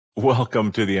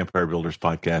Welcome to the Empire Builders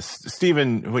Podcast.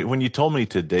 Stephen, when you told me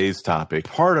today's topic,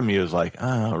 part of me was like,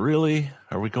 really?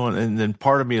 Are we going? And then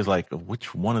part of me is like,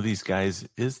 which one of these guys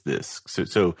is this?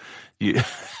 So you,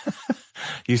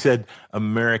 you said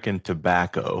American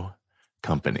Tobacco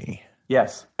Company.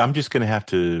 Yes. I'm just going to have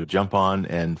to jump on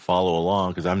and follow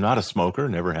along because I'm not a smoker,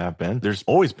 never have been. There's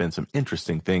always been some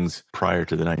interesting things prior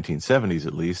to the 1970s,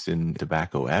 at least in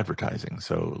tobacco advertising.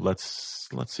 So let's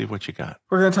see what you got.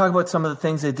 We're going to talk about some of the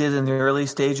things they did in the early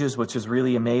stages, which is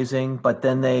really amazing. But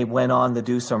then they went on to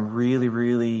do some really,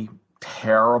 really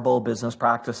terrible business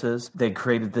practices. They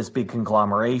created this big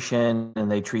conglomeration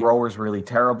and they treated growers really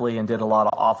terribly and did a lot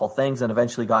of awful things and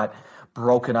eventually got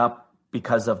broken up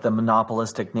because of the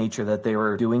monopolistic nature that they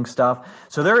were doing stuff.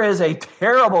 So there is a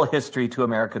terrible history to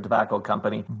American Tobacco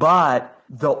Company, but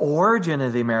the origin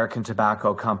of the American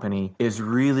Tobacco Company is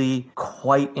really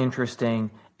quite interesting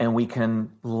and we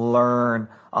can learn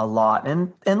a lot.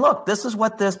 And look, this is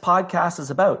what this podcast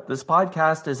is about. This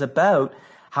podcast is about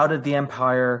how did the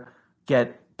empire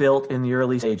get built in the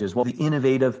early stages? Well, the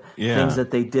innovative things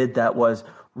that they did that was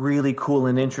really cool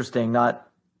and interesting, not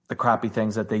the crappy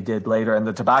things that they did later. And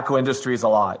the tobacco industry is a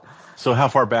lot. So how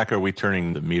far back are we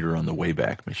turning the meter on the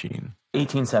Wayback Machine?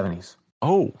 1870s.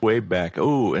 Oh, way back.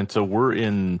 Oh, and so we're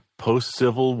in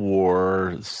post-Civil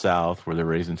War South where they're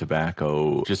raising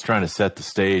tobacco, just trying to set the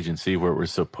stage and see where we're.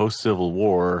 So post-Civil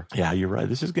War, yeah, you're right.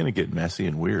 This is going to get messy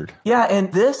and weird. Yeah,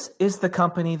 and this is the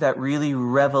company that really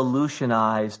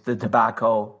revolutionized the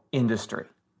tobacco industry,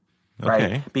 right?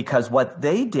 Okay. Because what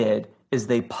they did is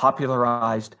they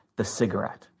popularized the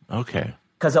cigarette. Okay.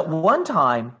 Because at one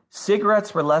time,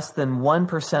 cigarettes were less than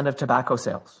 1% of tobacco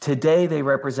sales. Today, they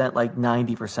represent like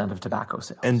 90% of tobacco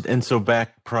sales. And so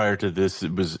back prior to this,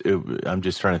 I'm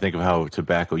just trying to think of how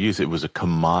tobacco use. It was a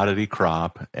commodity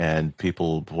crop, and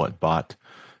people bought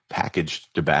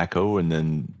packaged tobacco and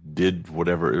then did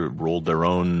whatever, rolled their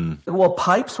own. Well,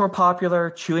 pipes were popular,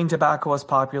 chewing tobacco was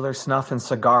popular, snuff and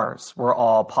cigars were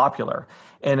all popular.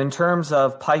 And in terms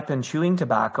of pipe and chewing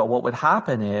tobacco, what would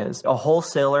happen is a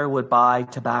wholesaler would buy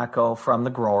tobacco from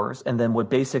the growers and then would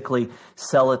basically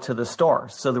sell it to the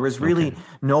stores. So there was really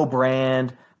no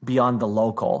brand beyond the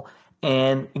local.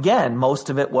 And again,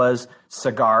 most of it was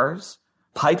cigars.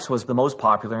 Pipes was the most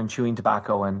popular in chewing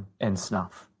tobacco and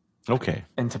snuff. Okay.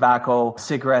 And tobacco,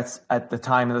 cigarettes at the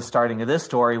time of the starting of this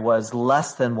story was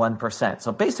less than 1%.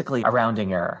 So basically a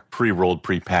rounding error. Pre-rolled,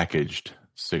 pre-packaged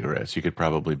cigarettes you could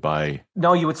probably buy.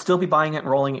 No, you would still be buying it and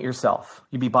rolling it yourself.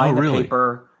 You'd be buying the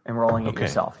paper and rolling it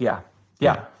yourself. Yeah.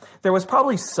 There was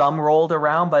probably some rolled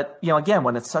around, but again,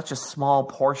 when it's such a small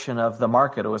portion of the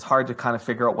market, it was hard to kind of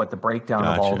figure out what the breakdown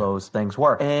of all those things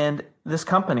were. And this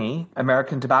company,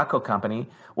 American Tobacco Company,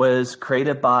 was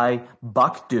created by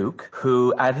Buck Duke,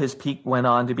 who at his peak went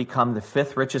on to become the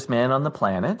 5th richest man on the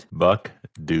planet. Buck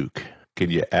Duke.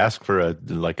 Can you ask for a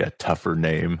tougher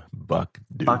name? Buck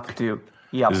Duke. Buck Duke.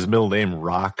 Yep. Is his middle name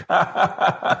Rock? All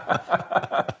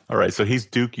right, so he's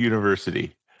Duke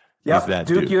University. Yeah,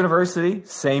 Duke University,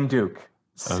 same Duke.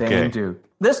 Same Duke.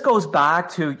 This goes back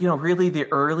to, really the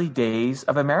early days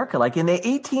of America. Like in the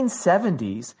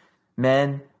 1870s,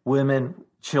 men, women,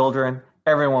 children,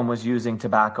 everyone was using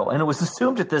tobacco. And it was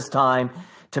assumed at this time,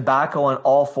 tobacco in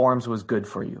all forms was good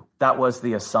for you. That was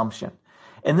the assumption.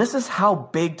 And this is how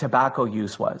big tobacco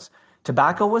use was.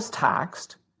 Tobacco was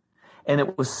taxed. And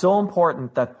it was so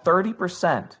important that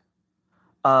 30%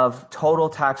 of total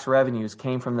tax revenues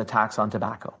came from the tax on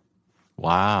tobacco.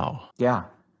 Wow. Yeah.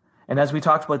 And as we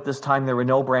talked about this time, there were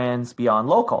no brands beyond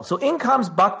local. So in comes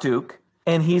Buck Duke,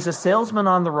 and he's a salesman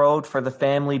on the road for the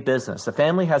family business. The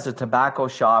family has a tobacco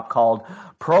shop called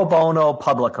Pro Bono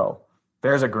Publico.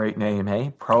 There's a great name, eh?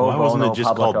 Pro Bono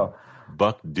Publico. Called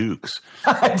Buck Dukes?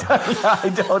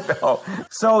 I don't know.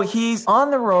 So he's on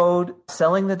the road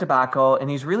selling the tobacco, and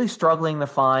he's really struggling to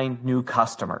find new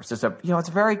customers. It's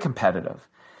very competitive.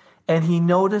 And he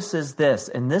notices this,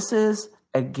 and this is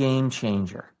a game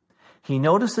changer. He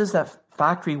notices that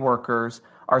factory workers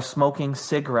are smoking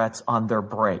cigarettes on their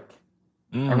break.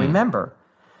 And remember,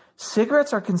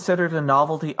 cigarettes are considered a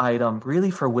novelty item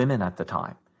really for women at the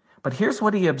time. But here's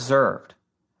what he observed.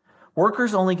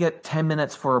 Workers only get 10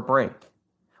 minutes for a break,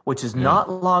 which is not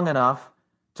long enough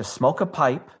to smoke a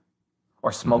pipe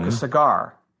or smoke a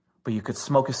cigar, but you could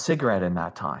smoke a cigarette in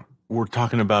that time. We're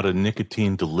talking about a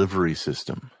nicotine delivery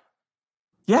system.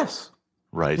 Yes.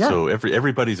 Right. Yeah. So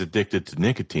everybody's addicted to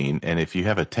nicotine. And if you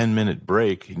have a 10-minute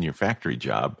break in your factory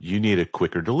job, you need a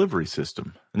quicker delivery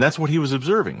system. And that's what he was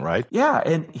observing, right? Yeah.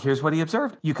 And here's what he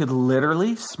observed. You could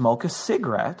literally smoke a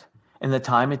cigarette in the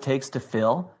time it takes to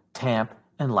fill, tamp,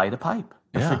 and light a pipe.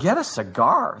 And forget a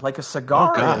cigar. Like a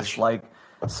cigar is like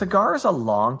Cigars a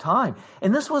long time.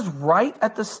 And this was right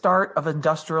at the start of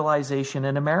industrialization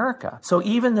in America. So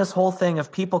even this whole thing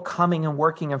of people coming and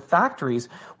working in factories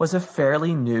was a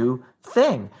fairly new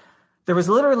thing. There was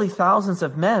literally thousands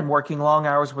of men working long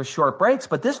hours with short breaks,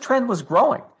 but this trend was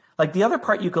growing. Like the other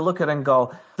part you could look at and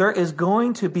go, there is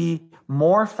going to be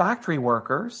more factory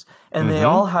workers and they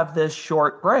all have this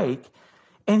short break.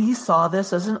 And he saw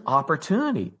this as an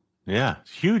opportunity. Yeah,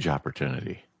 huge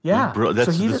opportunity. Yeah.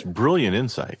 That's this brilliant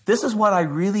insight. This is what I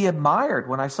really admired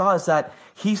when I saw is that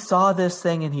he saw this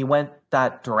thing and he went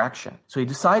that direction. So he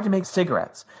decided to make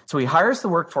cigarettes. So he hires the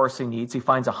workforce he needs. He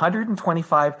finds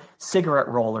 125 cigarette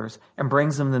rollers and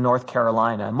brings them to North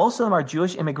Carolina. And most of them are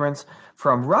Jewish immigrants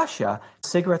from Russia.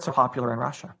 Cigarettes are popular in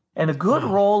Russia. And a good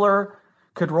roller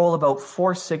could roll about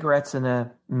 4 cigarettes in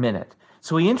a minute.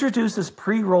 So he introduces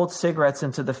pre-rolled cigarettes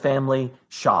into the family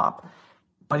shop.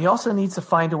 But he also needs to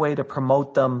find a way to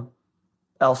promote them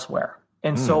elsewhere.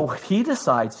 And so what he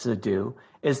decides to do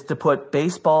is to put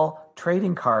baseball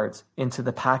trading cards into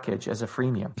the package as a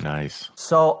freemium. Nice.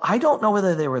 So I don't know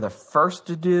whether they were the first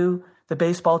to do the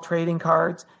baseball trading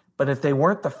cards, but if they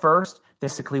weren't the first,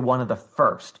 basically one of the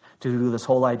first to do this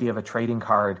whole idea of a trading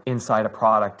card inside a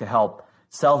product to help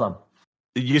sell them.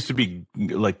 It used to be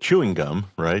like chewing gum,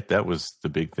 right? That was the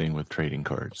big thing with trading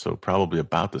cards. So probably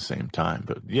about the same time.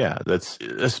 But yeah, that's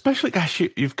especially, gosh,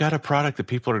 you've got a product that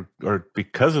people are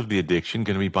because of the addiction,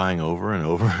 going to be buying over and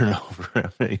over and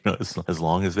over, as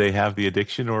long as they have the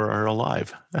addiction or are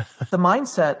alive. The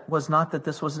mindset was not that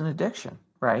this was an addiction,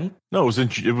 right? No,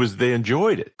 it was they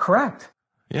enjoyed it. Correct.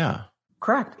 Yeah.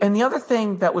 Correct. And the other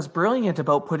thing that was brilliant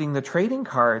about putting the trading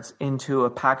cards into a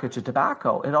package of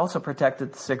tobacco, it also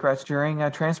protected the cigarettes during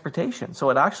transportation. So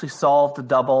it actually solved a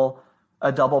double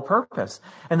purpose.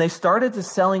 And they started to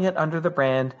selling it under the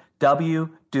brand W,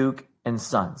 Duke, and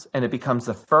Sons. And it becomes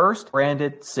the first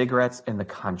branded cigarettes in the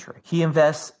country. He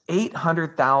invests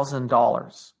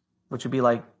 $800,000, which would be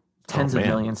like tens of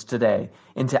millions today,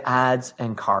 into ads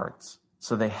and cards.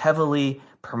 So they heavily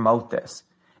promote this.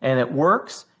 And it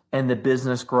works. And the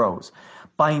business grows.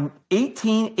 By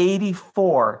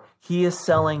 1884, he is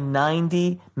selling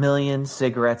 90 million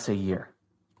cigarettes a year.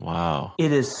 Wow.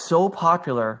 It is so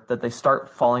popular that they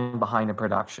start falling behind in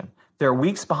production. They're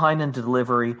weeks behind in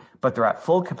delivery, but they're at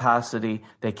full capacity.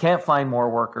 They can't find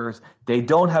more workers. They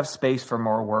don't have space for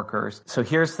more workers. So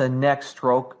here's the next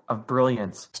stroke of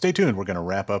brilliance. Stay tuned. We're going to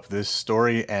wrap up this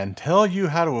story and tell you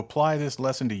how to apply this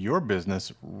lesson to your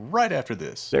business right after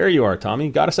this. There you are, Tommy.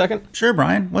 Got a second? Sure,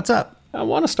 Brian. What's up? I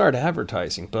want to start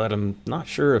advertising, but I'm not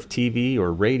sure if TV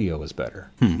or radio is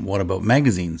better. What about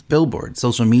magazines, billboards,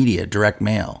 social media, direct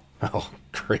mail? Oh,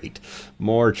 great.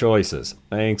 More choices.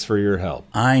 Thanks for your help.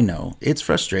 I know. It's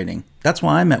frustrating. That's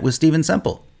why I met with Stephen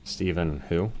Semple. Stephen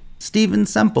who? Stephen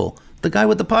Semple, the guy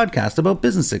with the podcast about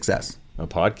business success. A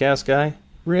podcast guy?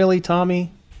 Really,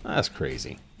 Tommy? That's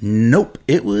crazy. Nope.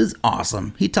 It was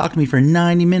awesome. He talked to me for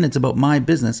 90 minutes about my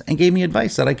business and gave me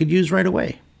advice that I could use right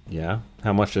away. Yeah?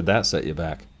 How much did that set you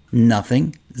back?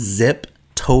 Nothing. Zip.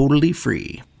 Totally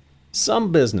free.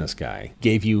 Some business guy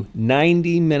gave you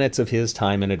 90 minutes of his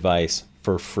time and advice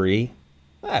for free?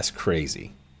 That's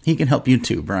crazy. He can help you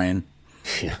too, Brian.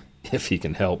 Yeah, if he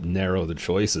can help narrow the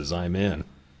choices, I'm in.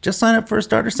 Just sign up for a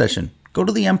starter session. Go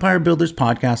to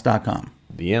theempirebuilderspodcast.com.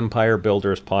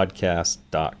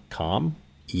 Theempirebuilderspodcast.com?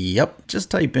 Yep. Just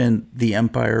type in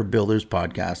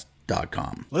theempirebuilderspodcast.com.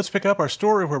 Let's pick up our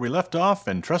story where we left off,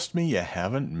 and trust me, you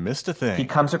haven't missed a thing. He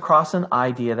comes across an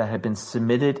idea that had been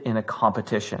submitted in a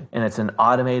competition, and it's an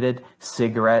automated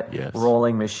cigarette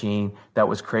rolling machine that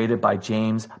was created by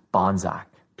James Bonsack,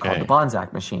 called the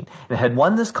Bonsack machine. It had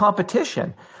won this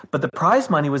competition, but the prize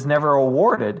money was never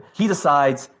awarded. He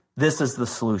decides this is the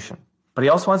solution. But he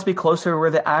also wants to be closer to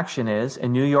where the action is,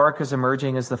 and New York is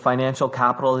emerging as the financial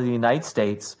capital of the United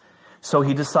States. So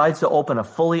he decides to open a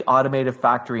fully automated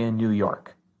factory in New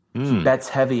York. He bets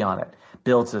heavy on it,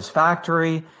 builds this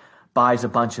factory, buys a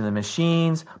bunch of the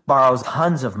machines, borrows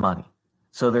tons of money.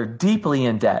 So they're deeply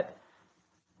in debt,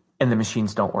 and the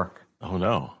machines don't work. Oh,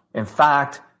 no. In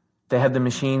fact, they had the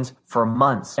machines for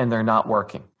months, and they're not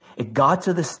working. It got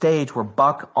to the stage where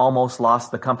Buck almost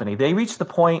lost the company. They reached the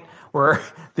point where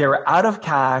they were out of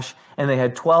cash, and they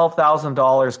had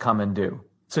 $12,000 coming due.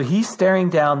 So he's staring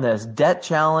down this debt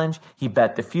challenge, he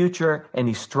bet the future, and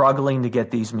he's struggling to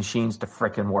get these machines to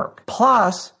frickin' work.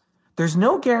 Plus, there's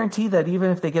no guarantee that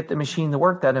even if they get the machine to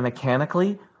work, that a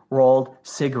mechanically rolled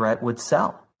cigarette would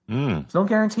sell. There's no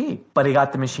guarantee. But he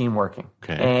got the machine working.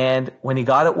 Okay. And when he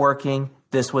got it working,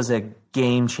 this was a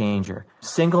game changer.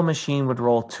 Single machine would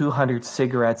roll 200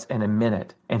 cigarettes in a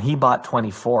minute, and he bought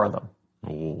 24 of them.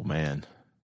 Oh, man.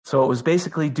 So it was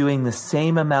basically doing the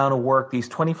same amount of work. These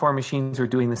 24 machines were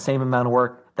doing the same amount of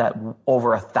work that over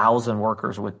 1,000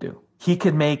 workers would do. He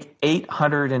could make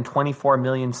 824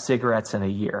 million cigarettes in a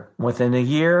year. Within a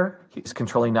year, he's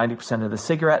controlling 90% of the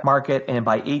cigarette market. And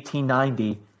by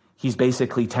 1890, he's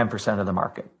basically 10% of the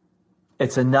market.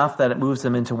 It's enough that it moves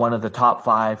them into one of the top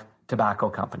 5 tobacco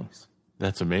companies.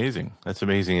 That's amazing. That's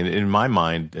amazing. And in my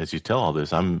mind, as you tell all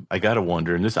this, I got to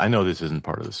wonder, and I know this isn't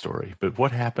part of the story, but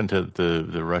what happened to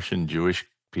the Russian Jewish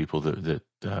people that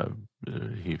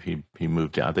he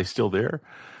moved out? Are they still there?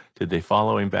 Did they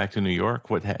follow him back to New York?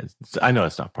 I know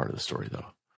it's not part of the story, though.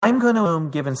 I'm going to,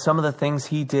 given some of the things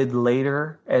he did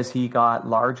later as he got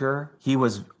larger, he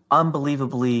was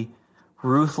unbelievably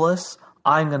ruthless.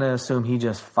 I'm going to assume he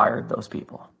just fired those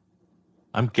people.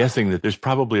 I'm guessing that there's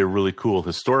probably a really cool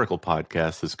historical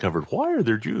podcast that's covered why are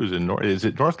there Jews in is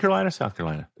it North Carolina or South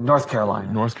Carolina? North Carolina.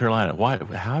 North Carolina. Why?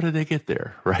 How did they get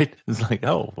there? Right? It's like,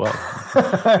 oh, well.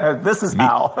 This is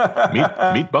how.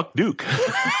 meet Buck Duke.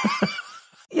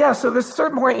 Yeah, so there's a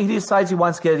certain point he decides he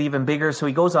wants to get even bigger, so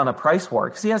he goes on a price war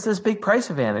because he has this big price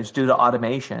advantage due to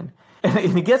automation. And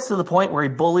he gets to the point where he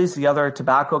bullies the other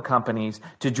tobacco companies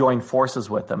to join forces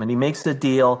with them. And he makes a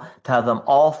deal to have them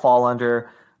all fall under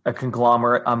a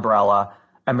conglomerate umbrella,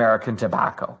 American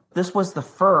Tobacco. This was the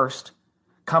first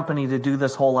company to do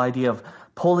this whole idea of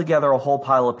pull together a whole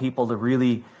pile of people to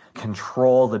really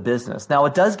control the business. Now,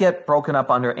 it does get broken up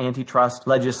under antitrust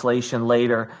legislation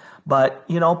later, but,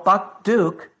 Buck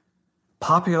Duke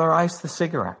popularized the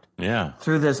cigarette. Yeah.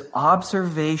 Through this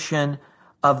observation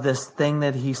of this thing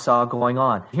that he saw going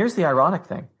on. Here's the ironic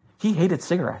thing. He hated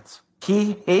cigarettes.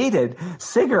 He hated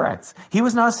cigarettes. He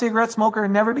was not a cigarette smoker,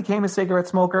 never became a cigarette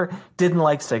smoker, didn't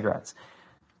like cigarettes.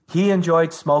 He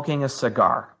enjoyed smoking a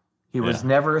cigar. He was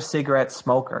never a cigarette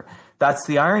smoker. That's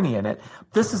the irony in it.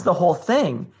 This is the whole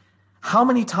thing. How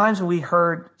many times have we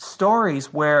heard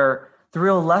stories where the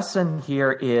real lesson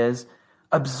here is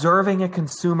observing a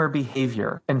consumer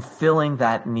behavior and filling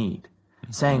that need?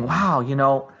 Saying,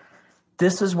 wow,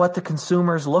 this is what the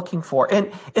consumer is looking for.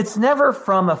 And it's never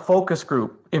from a focus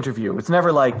group interview. It's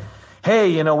never like,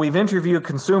 hey, we've interviewed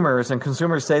consumers and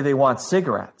consumers say they want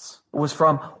cigarettes. It was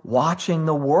from watching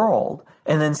the world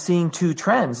and then seeing 2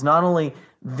 trends. Not only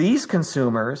these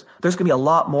consumers, there's going to be a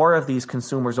lot more of these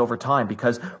consumers over time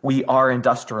because we are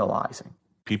industrializing.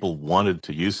 People wanted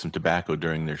to use some tobacco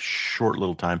during their short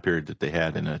little time period that they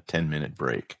had in a 10-minute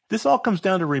break. This all comes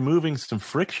down to removing some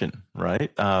friction,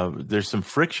 right? There's some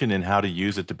friction in how to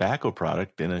use a tobacco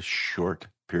product in a short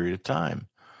period of time.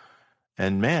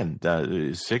 And man,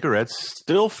 cigarettes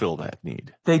still fill that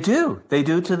need. They do. They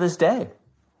do to this day.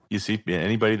 You see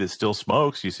anybody that still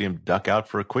smokes, you see them duck out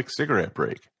for a quick cigarette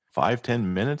break. 5-10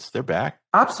 minutes, they're back.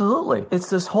 Absolutely. It's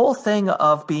this whole thing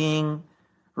of being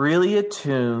really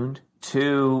attuned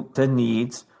to the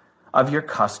needs of your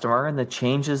customer and the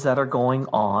changes that are going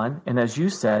on. And as you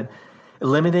said,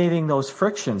 eliminating those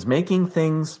frictions, making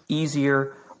things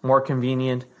easier, more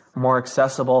convenient, more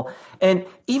accessible. And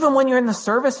even when you're in the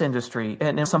service industry,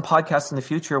 and in some podcasts in the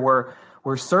future where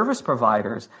service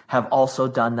providers have also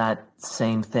done that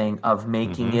same thing of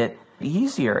making it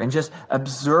easier and just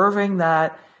observing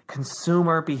that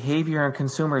consumer behavior and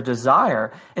consumer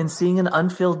desire and seeing an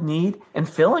unfilled need and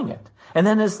filling it. And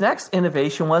then his next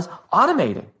innovation was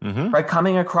automating, right?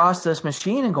 Coming across this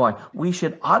machine and going, we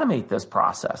should automate this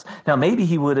process. Now, maybe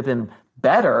he would have been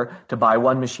better to buy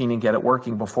one machine and get it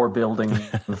working before building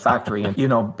the factory and,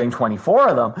 being 24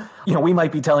 of them. We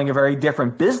might be telling a very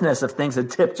different business if things had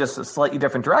tipped just a slightly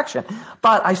different direction.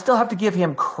 But I still have to give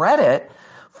him credit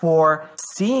for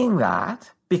seeing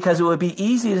that, because it would be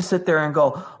easy to sit there and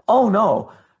go, oh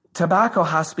no, tobacco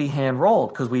has to be hand rolled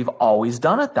because we've always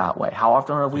done it that way. How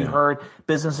often have we heard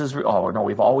businesses, oh no,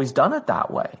 we've always done it that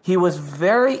way. He was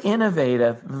very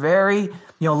innovative, very,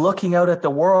 looking out at the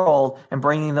world and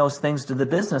bringing those things to the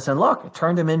business. And look, it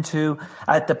turned him into,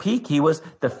 at the peak, he was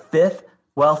the 5th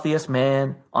wealthiest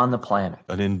man on the planet.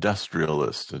 An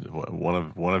industrialist, one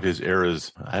of his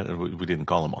eras. We didn't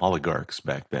call them oligarchs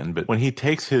back then, but when he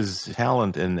takes his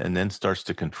talent and then starts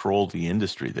to control the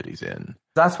industry that he's in.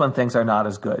 That's when things are not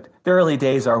as good. The early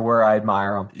days are where I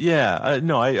admire him. Yeah, I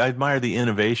admire the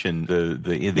innovation,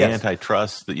 the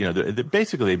antitrust.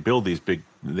 Basically they build these big.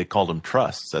 They called them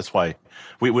trusts. That's why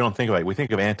we don't think about it. We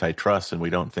think of antitrust and we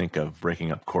don't think of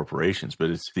breaking up corporations,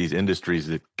 but it's these industries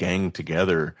that gang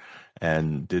together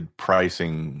and did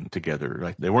pricing together.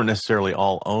 Like they weren't necessarily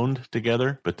all owned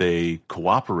together, but they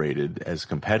cooperated as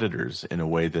competitors in a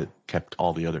way that kept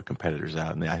all the other competitors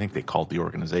out. And I think they called the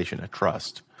organization a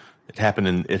trust. It happened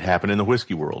in the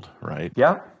whiskey world, right?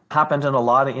 Yeah. happened in a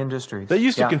lot of industries. That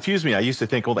used to confuse me. I used to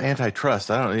think, well, the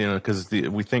antitrust, I don't, because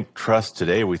we think trust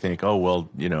today, we think, oh, well,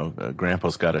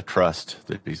 Grandpa's got a trust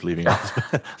that he's leaving us.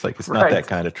 It's like, it's not that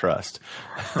kind of trust.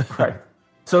 Right.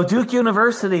 So Duke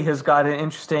University has got an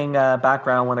interesting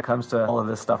background when it comes to all of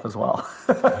this stuff as well.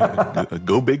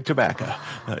 Go big tobacco.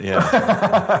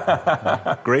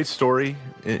 Yeah. Great story.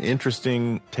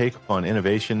 Interesting take on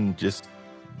innovation. Just,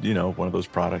 one of those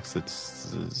products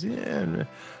that's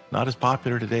not as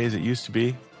popular today as it used to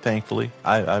be. Thankfully,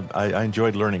 I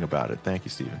enjoyed learning about it. Thank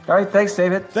you, Stephen. All right. Thanks,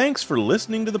 David. Thanks for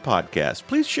listening to the podcast.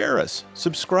 Please share us,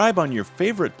 subscribe on your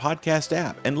favorite podcast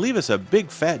app, and leave us a big,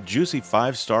 fat, juicy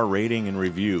 5-star rating and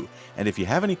review. And if you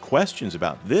have any questions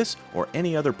about this or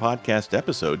any other podcast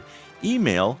episode,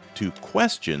 email to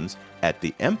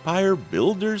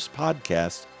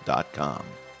questions@theempirebuilderspodcast.com.